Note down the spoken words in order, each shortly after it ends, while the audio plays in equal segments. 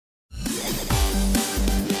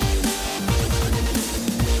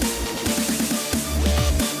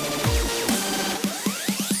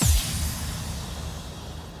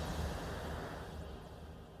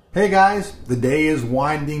Hey guys, the day is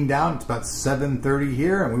winding down. It's about 7:30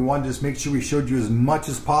 here, and we wanted to just make sure we showed you as much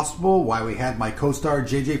as possible why we had my co-star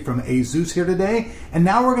JJ from ASUS here today. And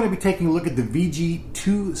now we're going to be taking a look at the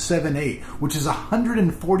VG278, which is a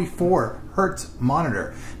 144 Hertz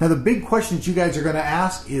monitor. Now the big question that you guys are going to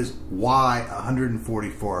ask is why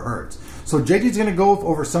 144 Hertz? So JJ's going to go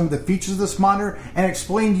over some of the features of this monitor and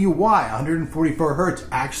explain to you why 144 Hertz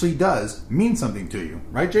actually does mean something to you.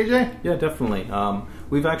 Right, JJ? Yeah, definitely.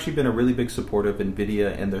 We've actually been a really big supporter of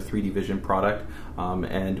NVIDIA and their 3D Vision product,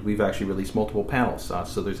 and we've actually released multiple panels.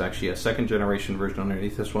 So there's actually a second generation version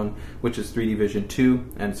underneath this one, which is 3D Vision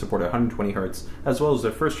 2 and supported 120 Hertz, as well as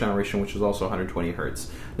their first generation, which is also 120 Hertz.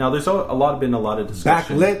 Now there's been a lot of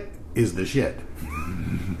discussion. Backlit is the shit.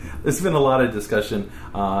 There's been a lot of discussion,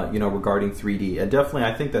 regarding 3D, and definitely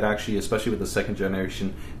I think that actually, especially with the second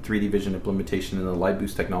generation 3D Vision implementation and the Light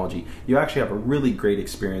Boost technology, you actually have a really great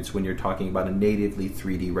experience when you're talking about a natively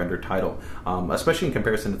 3D rendered title, especially in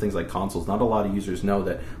comparison to things like consoles. Not a lot of users know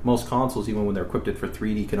that most consoles, even when they're equipped for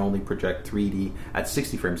 3D, can only project 3D at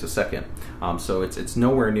 60 frames a second. So it's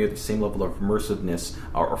nowhere near the same level of immersiveness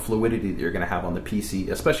or fluidity that you're going to have on the PC,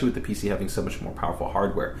 especially with the PC having so much more powerful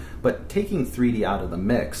hardware. But taking 3D out of the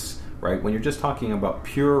mix, right? When you're just talking about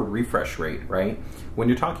pure refresh rate, right? When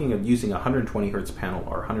you're talking of using a 120 Hertz panel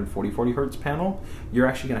or 140 Hertz panel, you're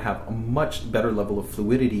actually going to have a much better level of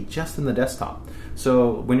fluidity just in the desktop.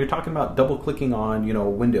 So when you're talking about double clicking on,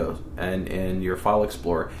 Windows and your file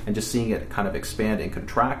explorer and just seeing it kind of expand and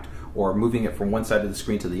contract, or moving it from one side of the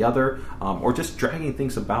screen to the other, or just dragging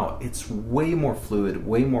things about, it's way more fluid,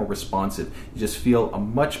 way more responsive. You just feel a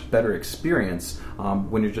much better experience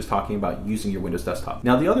when you're just talking about using your Windows desktop.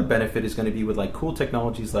 Now the other benefit is going to be with cool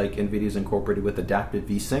technologies like NVIDIA's incorporated with adaptive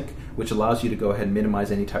Vsync, which allows you to go ahead and minimize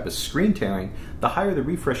any type of screen tearing. The higher the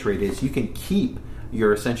refresh rate is, you can keep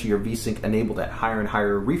essentially your Vsync enabled at higher and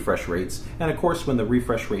higher refresh rates. And of course, when the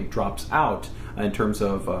refresh rate drops out in terms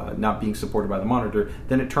of not being supported by the monitor,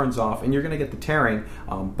 then it turns off and you're going to get the tearing,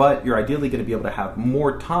 but you're ideally going to be able to have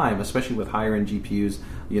more time, especially with higher end GPUs,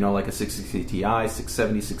 like a 660 Ti,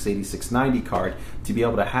 670, 680, 690 card, to be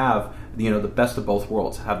able to have the best of both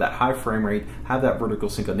worlds, have that high frame rate, have that vertical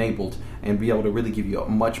sync enabled, and be able to really give you a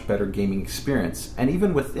much better gaming experience. And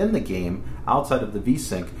even within the game, outside of the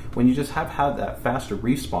Vsync, when you just have that faster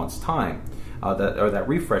response time, that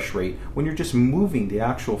refresh rate, when you're just moving the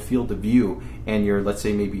actual field of view and let's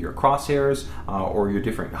say maybe your crosshairs or your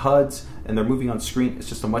different HUDs, and they're moving on screen, it's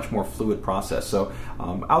just a much more fluid process. So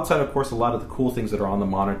outside, of course, a lot of the cool things that are on the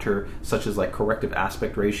monitor, such as corrective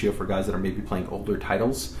aspect ratio for guys that are maybe playing older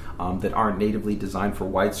titles that aren't natively designed for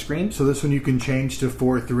widescreen. So this one you can change to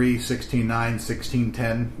 4:3, 16:9,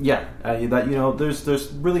 16:10. Yeah,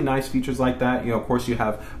 there's really nice features like that. Of course, you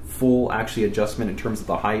have full adjustment in terms of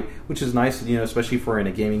the height, which is nice. Especially for in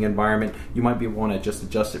a gaming environment, you might be want to just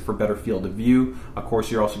adjust it for better field of view. Of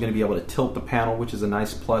course, you're also going to be able to tilt the panel, which is a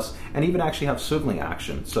nice plus, and even actually have swiveling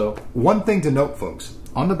action. So one thing to note, folks,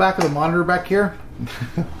 on the back of the monitor back here,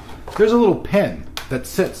 there's a little pin that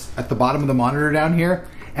sits at the bottom of the monitor down here.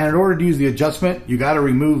 And in order to use the adjustment, you got to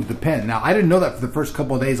remove the pin. Now, I didn't know that for the first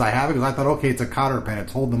couple of days I have it, because I thought, okay, it's a cotter pin.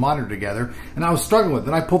 It's holding the monitor together. And I was struggling with it.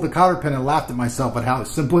 Then I pulled the cotter pin and laughed at myself at how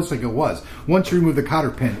simplistic it was. Once you remove the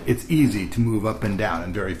cotter pin, it's easy to move up and down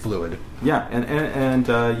and very fluid. Yeah, and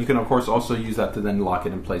you can, of course, also use that to then lock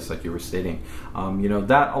it in place like you were stating.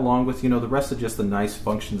 That along with, the rest of just the nice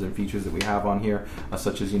functions and features that we have on here,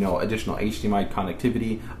 such as, additional HDMI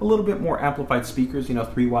connectivity, a little bit more amplified speakers,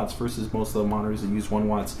 3 watts versus most of the monitors that use 1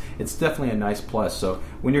 watt. It's definitely a nice plus. So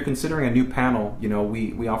when you're considering a new panel,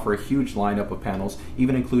 we offer a huge lineup of panels,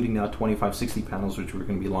 even including now 2560 panels, which we're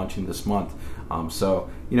going to be launching this month.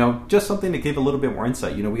 Just something to give a little bit more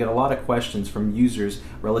insight. We get a lot of questions from users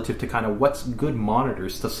relative to kind of what's good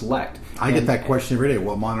monitors to select. I get that question every day.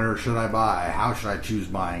 What monitor should I buy? How should I choose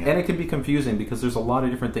buying it? And it can be confusing because there's a lot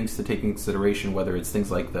of different things to take into consideration, whether it's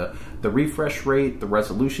things like the refresh rate, the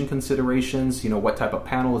resolution considerations, what type of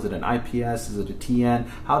panel, is it an IPS, is it a TN,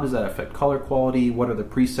 how does that affect color quality, what are the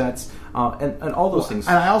presets, and all those things.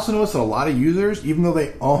 And I also noticed that a lot of users, even though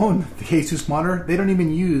they own the ASUS monitor, they don't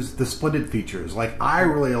even use the splendid features. I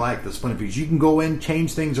really like the splendid features. You can go in,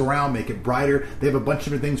 change things around, make it brighter. They have a bunch of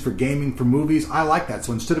different things for gaming. gaming, for movies. I like that.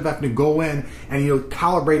 So instead of having to go in and, you know,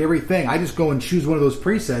 calibrate everything, I just go and choose one of those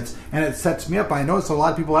presets and it sets me up. I notice a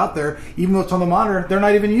lot of people out there, even though it's on the monitor, they're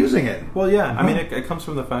not even using it. Well, yeah. I mean, it comes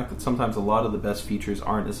from the fact that sometimes a lot of the best features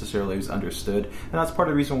aren't necessarily as understood, and that's part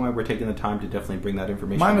of the reason why we're taking the time to definitely bring that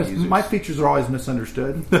information to users. My features are always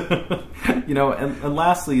misunderstood. You know, and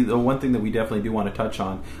lastly, the one thing that we definitely do want to touch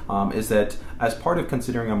on is that as part of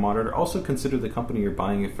considering a monitor, also consider the company you're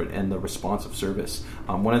buying it for and the responsive service.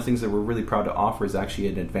 One of the things that we're really proud to offer is actually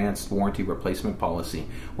an advanced warranty replacement policy,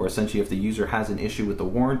 where essentially if the user has an issue with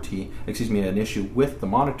the an issue with the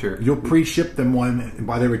monitor, you'll pre-ship them one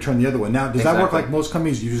while they return the other one. Now, does that work like most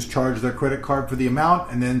companies? You just charge their credit card for the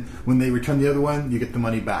amount, and then when they return the other one, you get the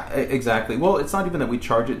money back? Exactly. Well, it's not even that we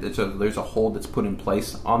charge it. There's a hold that's put in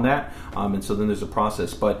place on that, and so then there's a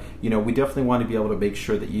process. But, you know, we definitely want to be able to make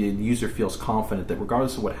sure that the user feels confident that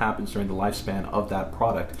regardless of what happens during the lifespan of that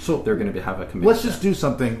product, so they're going to have a commitment. Let's just do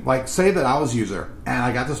something. Like, say that I was a user, and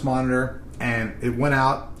I got this monitor, and it went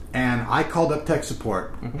out, and I called up tech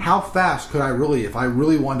support. How fast could I really, if I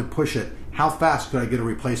really wanted to push it, how fast could I get a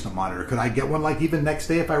replacement monitor? Could I get one like even next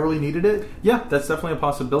day if I really needed it? Yeah, that's definitely a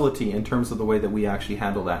possibility in terms of the way that we actually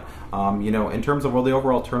handle that. You know, in terms of the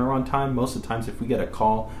overall turnaround time, most of the times if we get a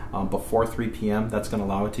call before 3 p.m., that's going to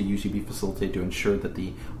allow it to usually be facilitated to ensure that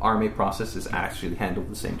the RMA process is actually handled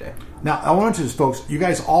the same day. Now, I want to just, folks, you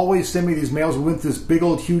guys always send me these mails. We went through this big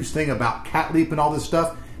old huge thing about cat leap and all this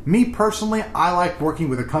stuff. Me personally, I like working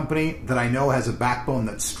with a company that I know has a backbone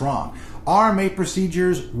that's strong. RMA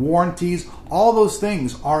procedures, warranties, all those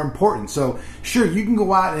things are important. So sure, you can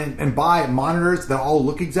go out and buy monitors that all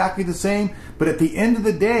look exactly the same, but at the end of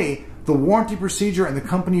the day, the warranty procedure and the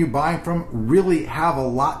company you're buying from really have a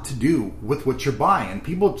lot to do with what you're buying. And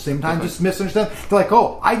people sometimes just misunderstand. They're like,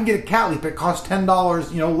 oh, I can get a cat leap, it costs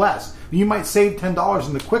 $10, you know, less. You might save $10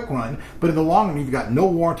 in the quick run, but in the long run, you've got no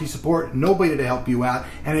warranty support, nobody to help you out,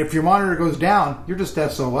 and if your monitor goes down, you're just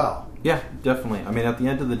SOL. Yeah, definitely. I mean, at the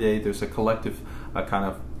end of the day, there's a collective kind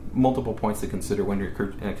of multiple points to consider when you're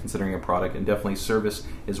considering a product, and definitely service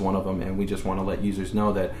is one of them, and we just want to let users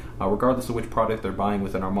know that regardless of which product they're buying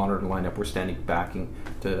within our monitor lineup, we're standing backing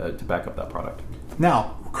to back up that product.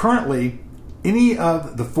 Now, currently, any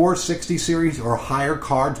of the 460 series or higher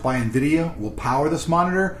cards by NVIDIA will power this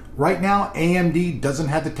monitor. Right now, AMD doesn't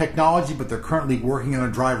have the technology, but they're currently working on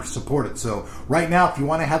a driver to support it. So right now, if you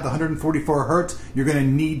want to have the 144 Hz, you're going to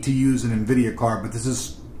need to use an NVIDIA card, but this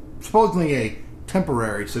is supposedly a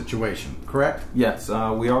temporary situation, correct? Yes,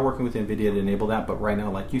 we are working with NVIDIA to enable that, but right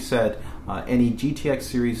now, like you said, any GTX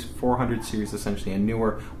series, 400 series essentially, and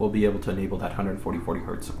newer will be able to enable that 144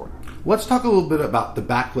 Hz support. Let's talk a little bit about the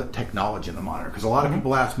backlit technology in the monitor, because a lot of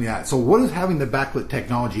people ask me that. So what does having the backlit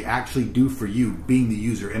technology actually do for you, being the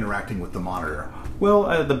user interacting with the monitor?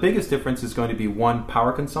 Well, the biggest difference is going to be, one,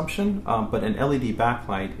 power consumption, but an LED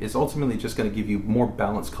backlight is ultimately just going to give you more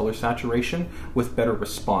balanced color saturation with better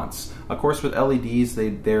response. Of course, with LEDs,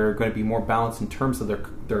 they're going to be more balanced in terms of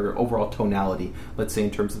their overall tonality, let's say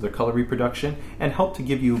in terms of their color reproduction, and help to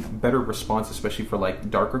give you better response, especially for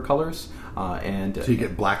like darker colors. So you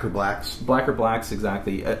get blacker blacks? Blacker blacks,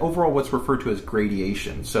 exactly. Overall, what's referred to as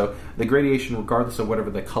gradation. So the gradation, regardless of whatever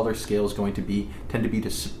the color scale is going to be, tend to be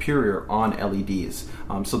superior on LEDs.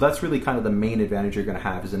 So that's really kind of the main advantage you're going to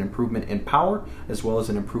have, is an improvement in power as well as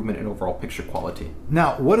an improvement in overall picture quality.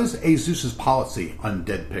 Now, what is ASUS's policy on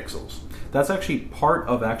dead pixels? That's actually part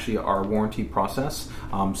of our warranty process.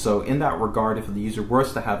 So in that regard, if the user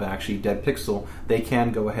was to have actually dead pixel, they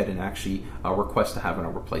can go ahead and actually request to have a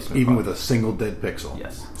replacement. Even with a single dead pixel?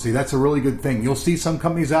 Yes. See, that's a really good thing. You'll see some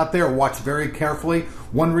companies out there, watch very carefully.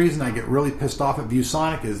 One reason I get really pissed off at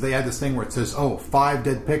Vsync is they had this thing where it says, oh, 5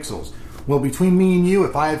 dead pixels. Well, between me and you,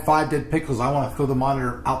 if I had 5 dead pixels, I want to throw the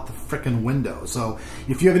monitor out the frickin' window. So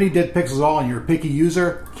if you have any dead pixels at all and you're a picky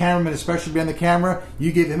user, cameraman especially behind the camera,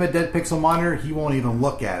 you give him a dead pixel monitor, he won't even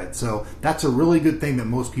look at it. So that's a really good thing that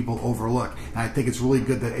most people overlook. And I think it's really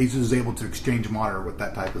good that ASUS is able to exchange monitor with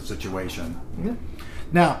that type of situation. Yeah.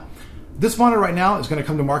 Now, this monitor right now is going to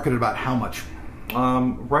come to market at about how much?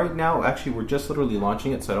 Right now, actually, we're just literally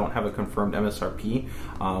launching it, so I don't have a confirmed MSRP,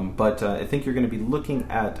 but I think you're going to be looking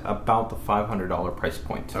at about the $500 price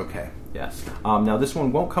point. Okay. Yes. Now, this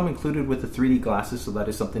one won't come included with the 3D glasses, so that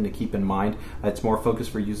is something to keep in mind. It's more focused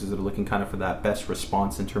for users that are looking kind of for that best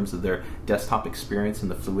response in terms of their desktop experience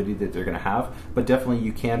and the fluidity that they're going to have. But definitely,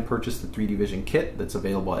 you can purchase the 3D Vision kit that's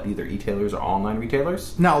available at either e-tailers or online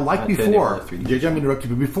retailers. Now, like before, JJ, I'm interrupting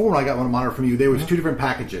you, but before when I got one monitor from you, there was 2 different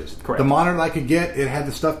packages. Correct. The monitor that I could get, it had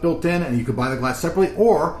the stuff built in, and you could buy the glass separately,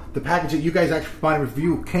 or the package that you guys actually provided with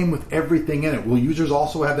you came with everything in it. Will users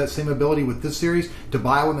also have that same ability with this series to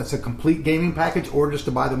buy one that's a complete complete gaming package or just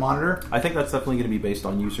to buy the monitor? I think that's definitely going to be based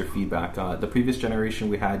on user feedback. The previous generation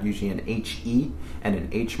we had usually an HE and an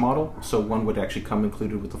H model, so one would actually come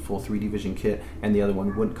included with the full 3D vision kit and the other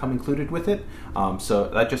one wouldn't come included with it. So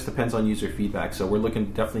that just depends on user feedback. So we're looking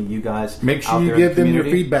definitely you guys make sure you give them your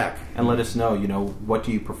feedback and let us know, what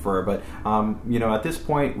do you prefer. But at this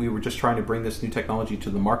point we were just trying to bring this new technology to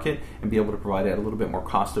the market and be able to provide it at a little bit more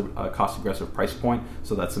cost aggressive price point.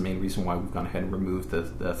 So that's the main reason why we've gone ahead and removed the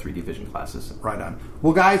 3D vision classes. Right on.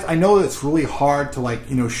 Well, guys, I know it's really hard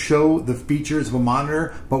to show the features of a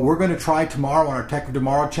monitor, but we're going to try tomorrow on our Tech of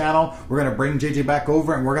Tomorrow channel. We're going to bring JJ back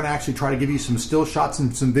over and we're going to actually try to give you some still shots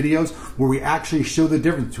and some videos where we actually show the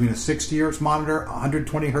difference between a 60 Hz monitor,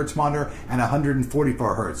 120 Hz monitor, and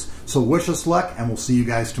 144 Hz. So wish us luck and we'll see you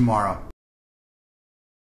guys tomorrow.